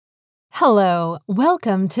Hello,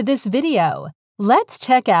 welcome to this video. Let's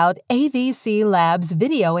check out AVCLabs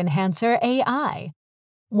Video Enhancer AI.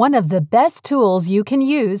 One of the best tools you can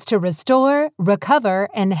use to restore, recover,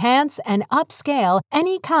 enhance, and upscale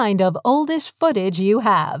any kind of oldish footage you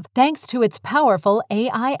have, thanks to its powerful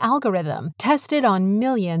AI algorithm tested on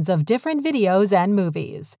millions of different videos and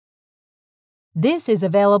movies. This is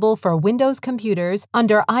available for Windows computers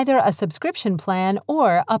under either a subscription plan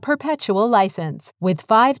or a perpetual license, with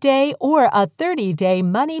 5-day or a 30-day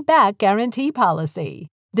money-back guarantee policy.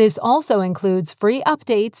 This also includes free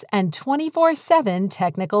updates and 24/7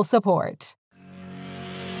 technical support.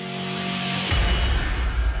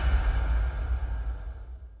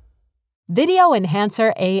 Video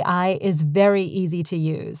Enhancer AI is very easy to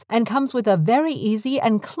use and comes with a very easy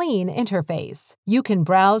and clean interface. You can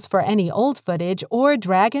browse for any old footage or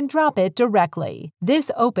drag and drop it directly.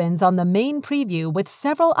 This opens on the main preview with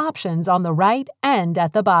several options on the right and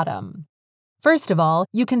at the bottom. First of all,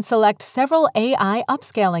 you can select several AI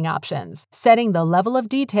upscaling options, setting the level of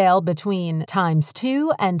detail between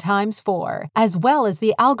 ×2 and ×4, as well as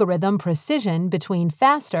the algorithm precision between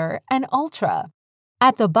faster and ultra.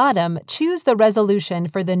 At the bottom, choose the resolution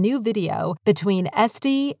for the new video between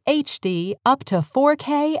SD, HD, up to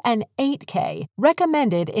 4K and 8K,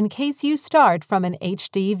 recommended in case you start from an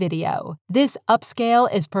HD video. This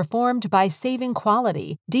upscale is performed by saving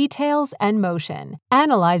quality, details, and motion,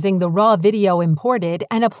 analyzing the raw video imported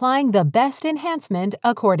and applying the best enhancement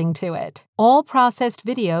according to it. All processed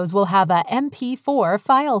videos will have a MP4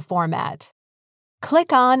 file format.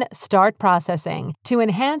 Click on Start Processing to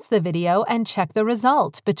enhance the video and check the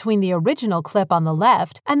result between the original clip on the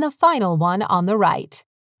left and the final one on the right.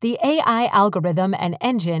 The AI algorithm and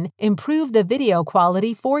engine improve the video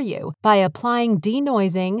quality for you by applying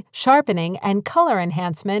denoising, sharpening, and color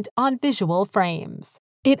enhancement on visual frames.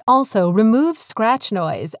 It also removes scratch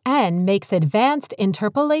noise and makes advanced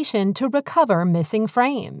interpolation to recover missing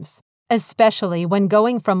frames, especially when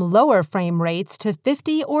going from lower frame rates to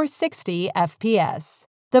 50 or 60 FPS.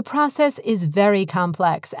 The process is very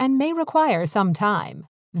complex and may require some time.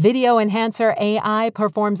 Video Enhancer AI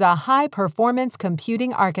performs a high-performance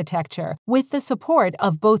computing architecture with the support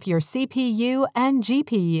of both your CPU and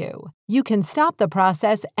GPU. You can stop the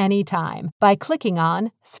process anytime by clicking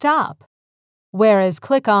on Stop, whereas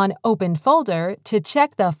click on Open Folder to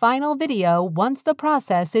check the final video once the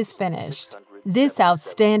process is finished. This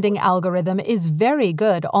outstanding algorithm is very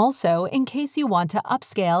good also in case you want to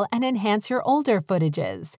upscale and enhance your older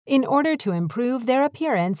footages in order to improve their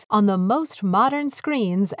appearance on the most modern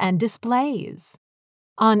screens and displays.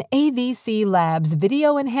 On AVCLabs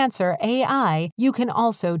Video Enhancer AI, you can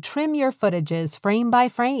also trim your footages frame by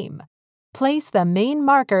frame. Place the main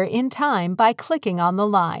marker in time by clicking on the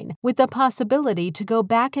line, with the possibility to go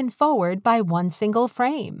back and forward by one single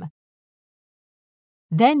frame.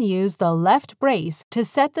 Then use the left brace to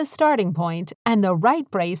set the starting point and the right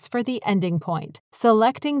brace for the ending point,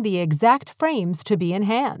 selecting the exact frames to be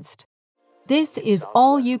enhanced. This is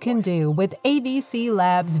all you can do with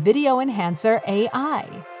AVCLabs Video Enhancer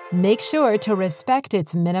AI. Make sure to respect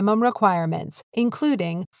its minimum requirements,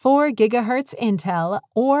 including 4 GHz Intel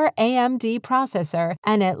or AMD processor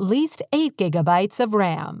and at least 8 GB of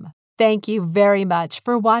RAM. Thank you very much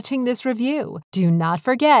for watching this review. Do not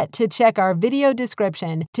forget to check our video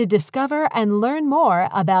description to discover and learn more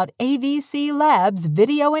about AVCLabs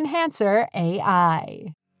Video Enhancer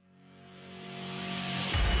AI.